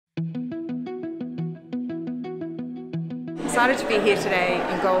Excited to be here today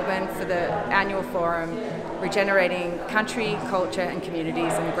in Goulburn for the annual forum Regenerating Country, Culture and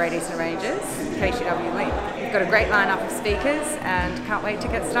Communities in the Great Eastern Ranges, K2W Link. We've got a great lineup of speakers and can't wait to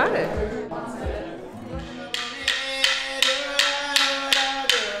get started.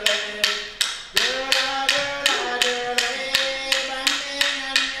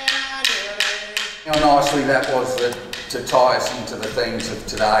 How nicely that was to tie us into the themes of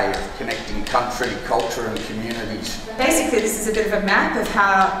today of connecting country, culture and communities. Basically this is a bit of a map of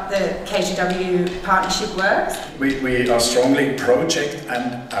how the K2W partnership works. We are strongly project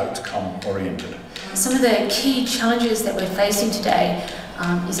and outcome oriented. Some of the key challenges that we're facing today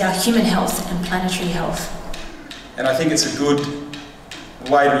is our human health and planetary health. And I think it's a good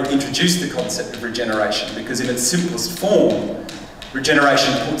way to introduce the concept of regeneration, because in its simplest form,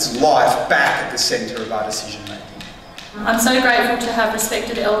 regeneration puts life back at the centre of our decision making. I'm so grateful to have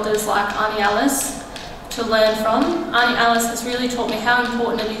respected elders like Auntie Alice to learn from. Auntie Alice has really taught me how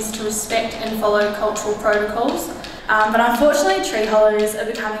important it is to respect and follow cultural protocols. But unfortunately tree hollows are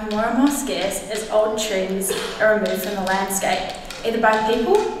becoming more and more scarce as old trees are removed from the landscape, either by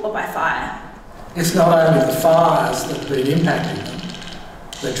people or by fire. It's not only the fires that have been impacting them,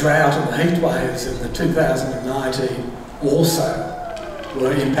 the drought and the heat waves of the 2019 also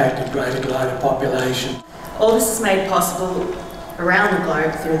were impacted greater global population. All this is made possible around the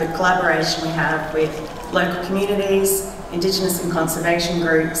globe through the collaboration we have with local communities, Indigenous and conservation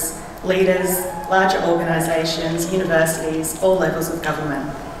groups, leaders, larger organisations, universities, all levels of government.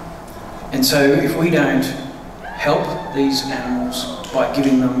 And so if we don't help these animals by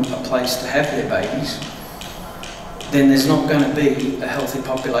giving them a place to have their babies, then there's not going to be a healthy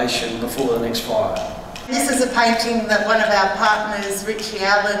population before the next fire. This is a painting that one of our partners, Richie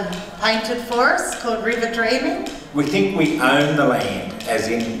Allen, painted for us, called River Dreaming. We think we own the land, as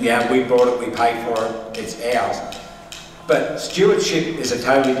in, yeah, we bought it, we paid for it, it's ours. But stewardship is a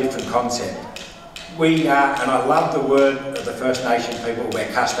totally different concept. We are, and I love the word of the First Nation people, we're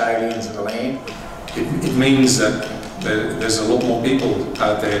custodians of the land. It means that there's a lot more people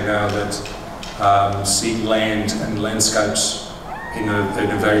out there now that see land and landscapes in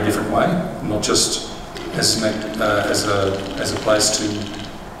a very different way, not just as a place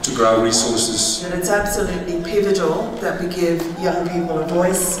to grow resources. And it's absolutely pivotal that we give young people a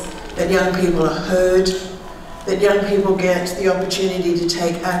voice, that young people are heard, that young people get the opportunity to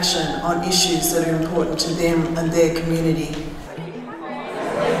take action on issues that are important to them and their community.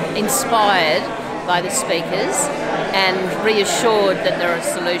 Inspired by the speakers and reassured that there are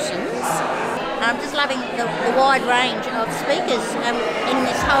solutions. I'm just loving the wide range of speakers in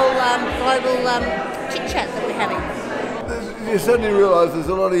this whole global chit-chat that we're having. You suddenly realise there's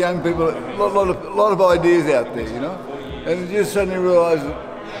a lot of young people, a lot of ideas out there, you know, and you just suddenly realise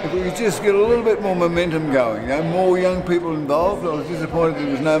that if we could just get a little bit more momentum going, you know, more young people involved. I was disappointed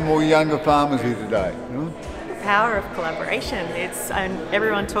there was no more younger farmers here today, you know. The power of collaboration, and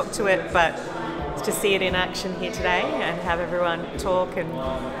everyone talked to it, but to see it in action here today and have everyone talk and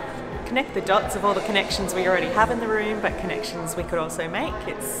connect the dots of all the connections we already have in the room, but connections we could also make.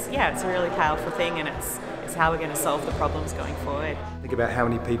 It's a really powerful thing, and it's how we're going to solve the problems going forward. Think about how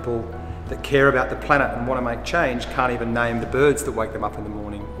many people that care about the planet and want to make change can't even name the birds that wake them up in the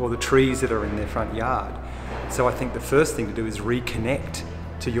morning or the trees that are in their front yard. So I think the first thing to do is reconnect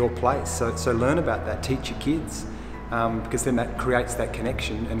to your place. So learn about that, teach your kids, because then that creates that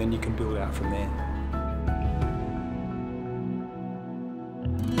connection and then you can build out from there.